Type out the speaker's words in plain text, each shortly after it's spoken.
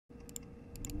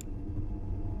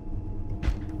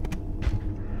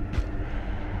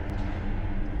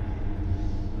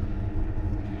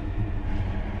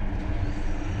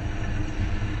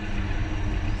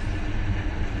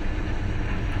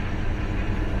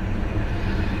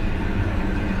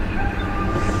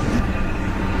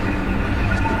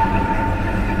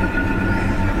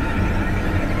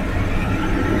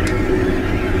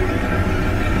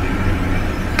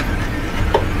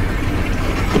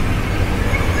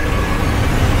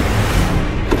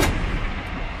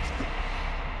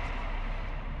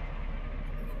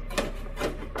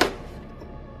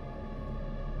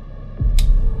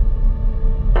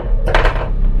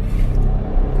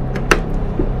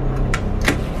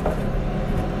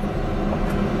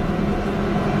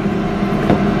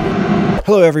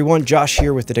Hello everyone, Josh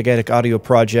here with the Diegetic Audio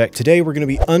Project. Today we're going to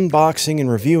be unboxing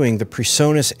and reviewing the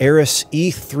PreSonus Eris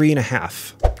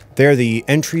E3.5. They're the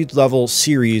entry-level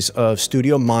series of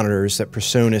studio monitors that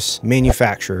PreSonus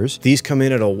manufactures. These come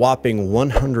in at a whopping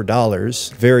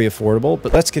 $100, very affordable,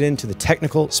 but let's get into the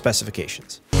technical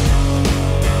specifications.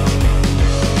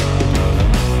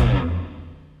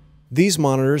 These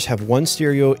monitors have one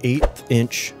stereo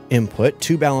 1/8" input,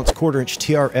 two balanced 1/4"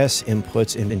 TRS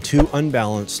inputs, and two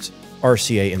unbalanced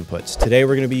RCA inputs. Today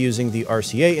we're going to be using the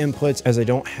RCA inputs as I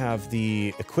don't have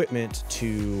the equipment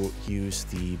to use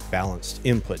the balanced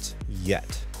inputs yet.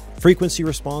 Frequency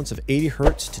response of 80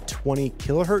 Hertz to 20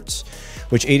 kilohertz,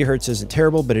 which 80 Hertz isn't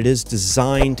terrible, but it is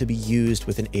designed to be used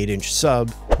with an 8-inch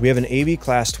sub. We have an AB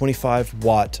class 25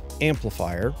 watt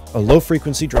amplifier, a low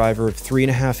frequency driver of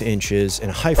 3.5 inches,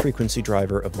 and a high frequency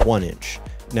driver of 1 inch.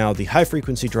 Now, the high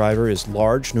frequency driver is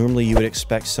large. Normally you would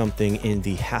expect something in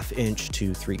the 1/2 inch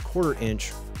to 3/4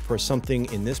 inch for something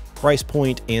in this price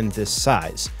point and this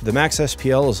size. The max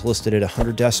SPL is listed at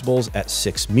 100 decibels at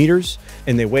 6 meters,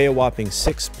 and they weigh a whopping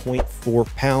 6.4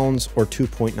 pounds or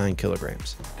 2.9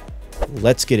 kilograms.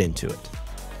 Let's get into it.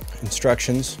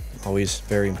 Instructions, always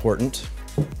very important.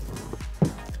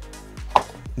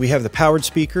 We have the powered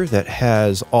speaker that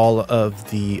has all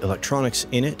of the electronics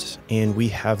in it, and we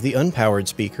have the unpowered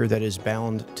speaker that is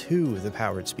bound to the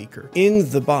powered speaker.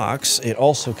 In the box, it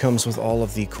also comes with all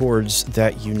of the cords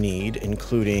that you need,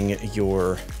 including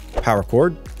your power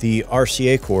cord, the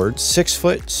RCA cord,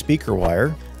 6-foot speaker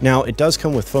wire. Now, it does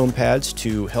come with foam pads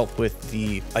to help with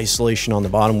the isolation on the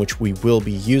bottom, which we will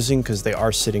be using because they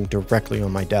are sitting directly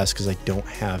on my desk because I don't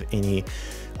have any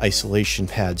isolation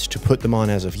pads to put them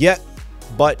on as of yet.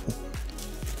 But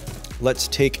let's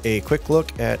take a quick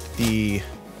look at the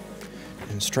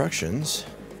instructions,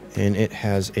 and it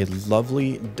has a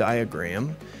lovely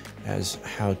diagram as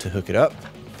how to hook it up.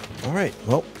 All right,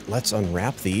 well, let's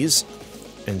unwrap these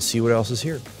and see what else is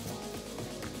here.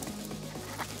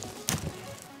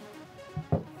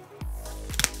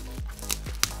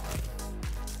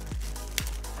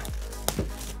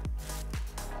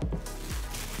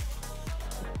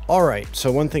 All right,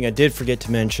 so one thing I did forget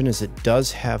to mention is it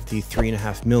does have the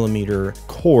 3.5 millimeter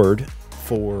cord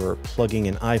for plugging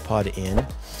an iPod in.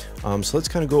 So let's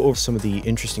kind of go over some of the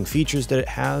interesting features that it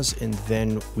has, and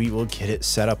then we will get it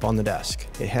set up on the desk.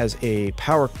 It has a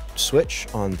power switch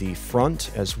on the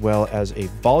front as well as a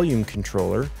volume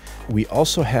controller. We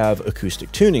also have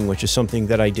acoustic tuning, which is something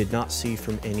that I did not see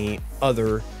from any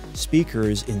other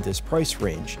speakers in this price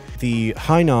range. The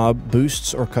high knob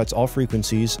boosts or cuts all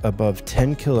frequencies above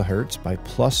 10 kilohertz by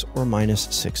plus or minus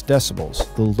 6 decibels.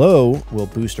 The low will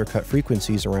boost or cut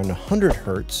frequencies around 100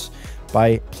 hertz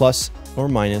by plus or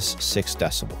minus 6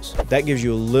 decibels. That gives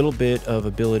you a little bit of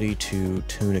ability to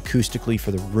tune acoustically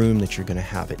for the room that you're going to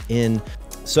have it in.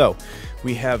 So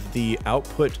we have the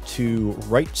output to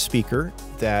right speaker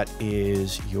that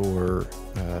is your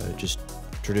just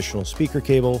traditional speaker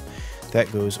cable that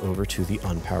goes over to the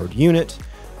unpowered unit.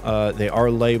 They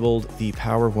are labeled. The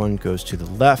power one goes to the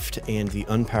left and the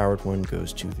unpowered one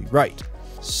goes to the right.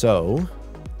 So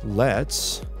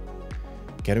let's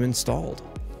get them installed.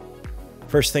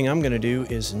 First thing I'm going to do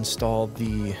is install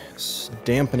the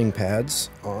dampening pads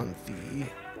on the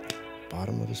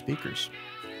bottom of the speakers.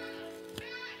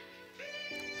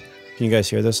 Can you guys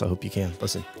hear this? I hope you can.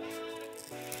 Listen.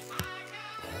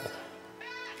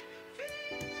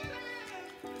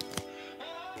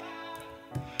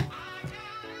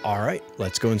 All right,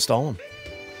 let's go install them.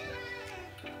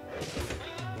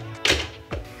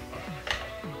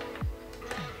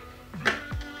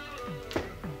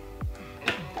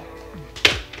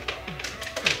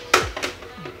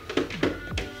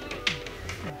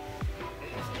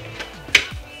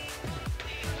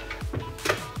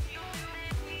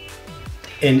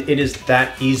 And it is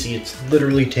that easy. It's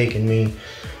literally taken me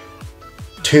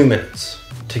 2 minutes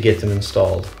to get them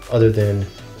installed, other than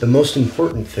the most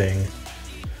important thing,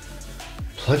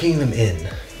 plugging them in.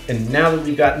 And now that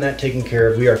we've gotten that taken care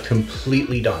of, we are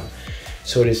completely done.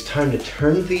 So it is time to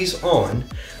turn these on,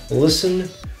 listen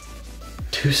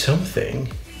to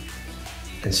something,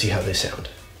 and see how they sound.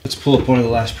 Let's pull up one of the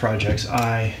last projects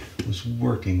I was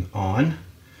working on.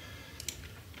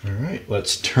 All right,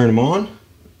 let's turn them on.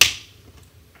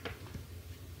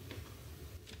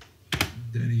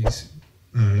 Denny's,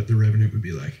 the revenue would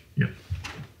be like. Yep.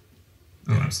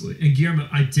 Oh, absolutely. And Guillermo,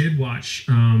 I did watch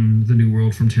The New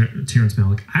World from Terrence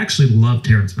Malick. I actually love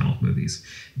Terrence Malick movies.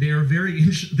 They are very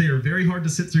hard to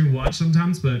sit through and watch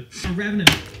sometimes, but revenue.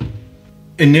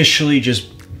 Initially,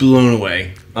 just blown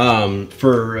away.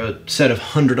 For a set of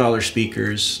 $100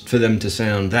 speakers, for them to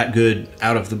sound that good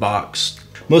out of the box.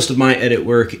 Most of my edit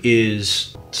work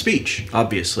is speech,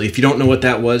 obviously. If you don't know what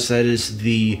that was, that is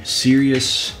the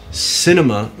Serious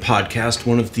Cinema podcast,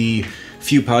 one of the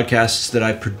few podcasts that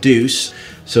I produce.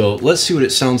 So let's see what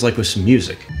it sounds like with some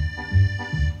music.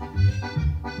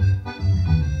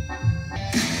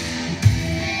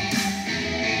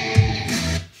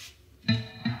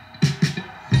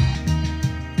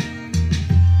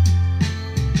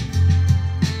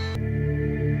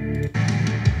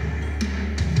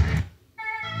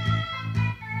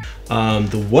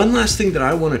 The one last thing that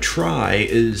I want to try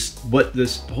is what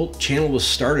this whole channel was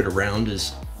started around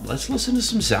is let's listen to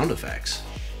some sound effects.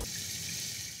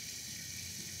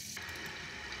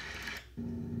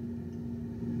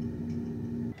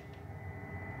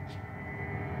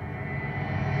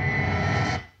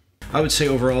 I would say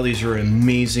overall these are an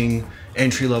amazing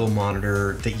entry-level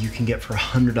monitor that you can get for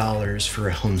 $100 for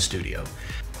a home studio.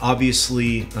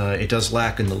 Obviously, it does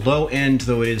lack in the low end,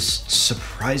 though it is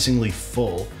surprisingly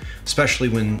full, especially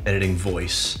when editing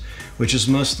voice, which is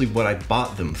mostly what I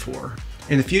bought them for.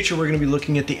 In the future, we're going to be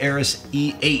looking at the Eris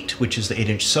E8, which is the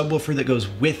 8-inch subwoofer that goes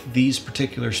with these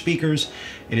particular speakers.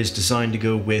 It is designed to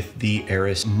go with the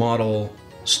Eris model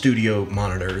studio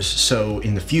monitors. So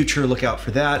in the future, look out for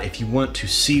that. If you want to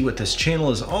see what this channel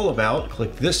is all about,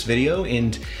 click this video.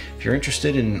 And if you're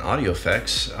interested in audio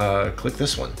effects, click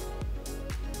this one.